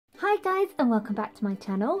Hi guys, and welcome back to my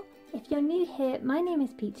channel. If you're new here, my name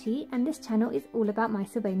is Peachy and this channel is all about my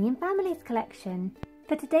Sylvanian Families collection.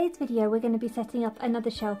 For today's video we're going to be setting up another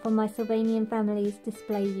shelf on my Sylvanian Families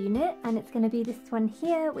display unit, and it's going to be this one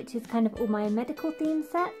here, which is kind of all my medical theme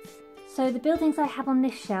sets. So the buildings I have on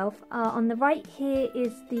this shelf are, on the right here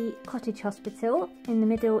is the Cottage hospital, in the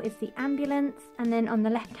middle is the ambulance, and then on the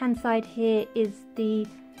left hand side here is the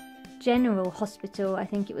General Hospital, I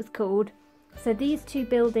think it was called. So these two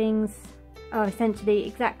buildings are essentially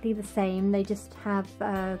exactly the same, they just have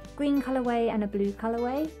a green colourway and a blue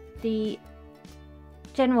colourway. The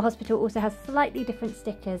General Hospital also has slightly different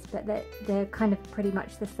stickers, but they're kind of pretty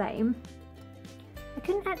much the same. I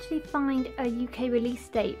couldn't actually find a UK release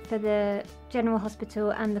date for the General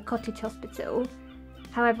Hospital and the Cottage Hospital.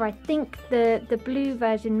 However, I think the blue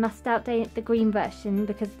version must outdate the green version,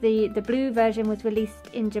 because the blue version was released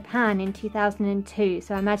in Japan in 2002,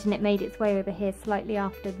 so I imagine it made its way over here slightly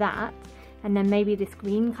after that. And then maybe this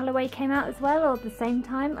green colourway came out as well, or at the same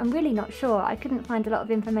time. I'm really not sure, I couldn't find a lot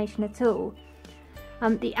of information at all.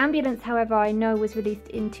 The ambulance, however, I know was released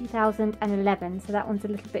in 2011, so that one's a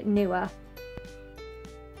little bit newer.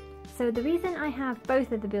 So the reason I have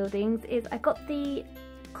both of the buildings is I got the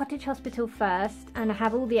Cottage Hospital first, and I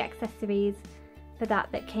have all the accessories for that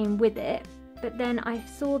came with it, but then I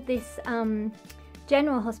saw this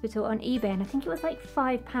General Hospital on eBay, and I think it was like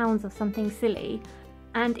 £5 or something silly,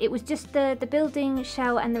 and it was just the building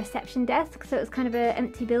shell and the reception desk, so it was kind of an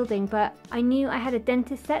empty building. But I knew I had a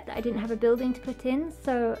dentist set that I didn't have a building to put in,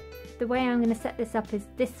 so the way I'm going to set this up is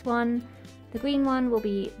this one. The green one will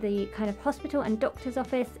be the kind of hospital and doctor's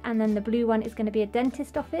office, and then the blue one is going to be a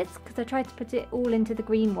dentist office, because I tried to put it all into the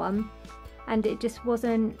green one and it just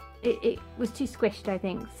wasn't, it was too squished, I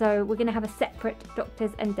think. So we're going to have a separate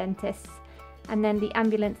doctors and dentists, and then the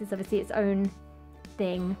ambulance is obviously its own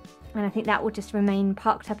thing, and I think that will just remain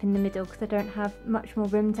parked up in the middle because I don't have much more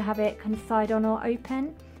room to have it kind of side on or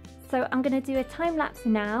open. So I'm going to do a time lapse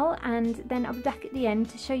now, and then I'll be back at the end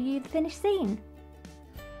to show you the finished scene.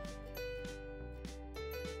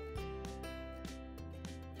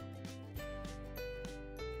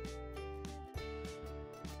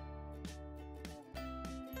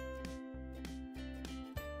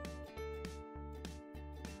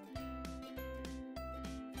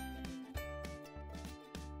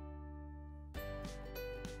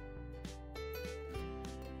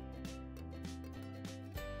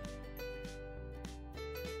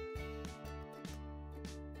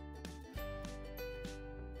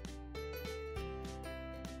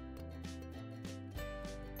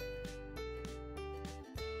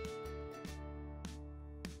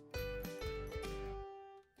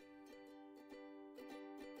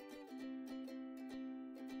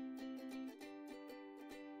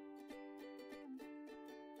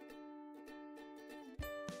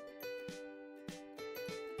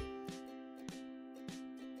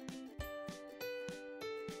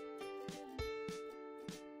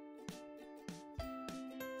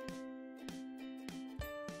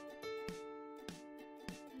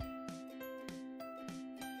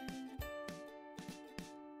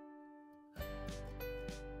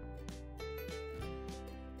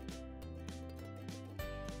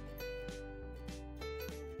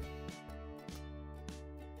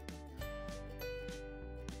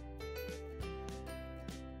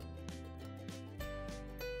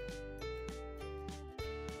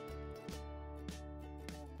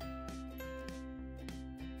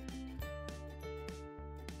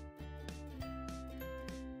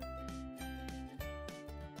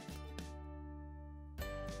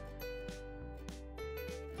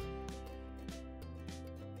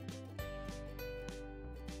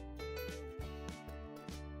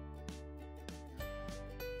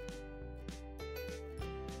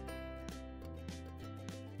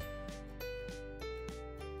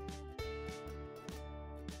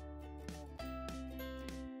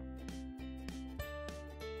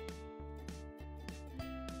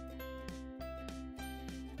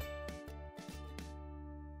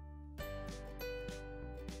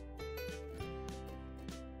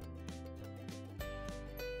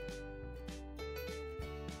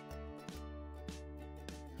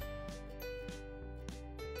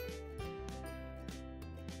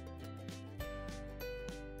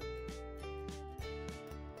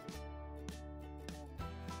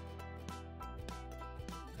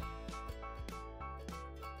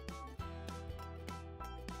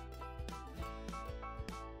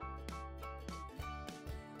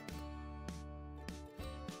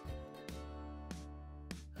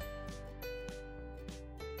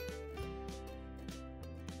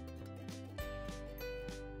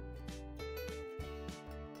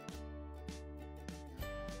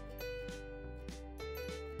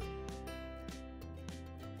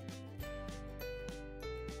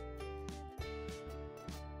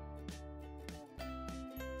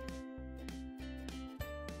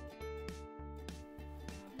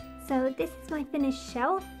 So this is my finished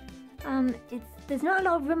shelf. There's not a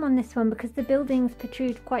lot of room on this one because the buildings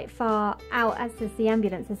protrude quite far out, as does the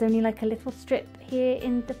ambulance. There's only like a little strip here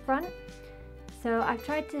in the front. So I've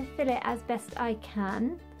tried to fill it as best I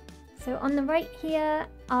can. So on the right here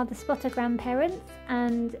are the Spotter grandparents,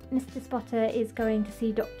 and Mr. Spotter is going to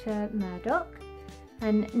see Dr. Murdoch.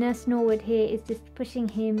 And Nurse Norwood here is just pushing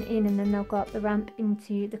him in, and then they'll go up the ramp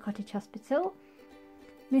into the Cottage Hospital.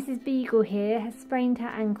 Mrs. Beagle here has sprained her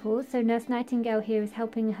ankle, so Nurse Nightingale here is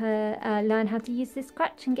helping her learn how to use this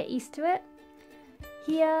crutch and get used to it.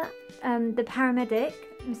 Here, the paramedic,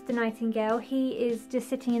 Mr. Nightingale, he is just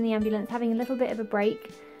sitting in the ambulance having a little bit of a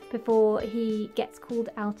break before he gets called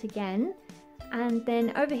out again. And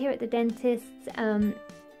then over here at the dentist's,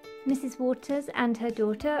 Mrs. Waters and her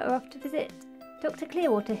daughter are off to visit Dr.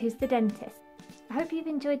 Clearwater, who's the dentist. I hope you've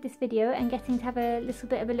enjoyed this video and getting to have a little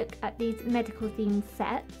bit of a look at these medical themed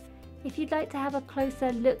sets. If you'd like to have a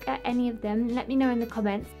closer look at any of them, let me know in the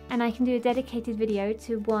comments and I can do a dedicated video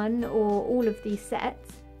to one or all of these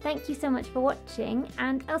sets. Thank you so much for watching,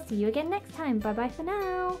 and I'll see you again next time. Bye bye for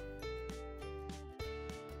now.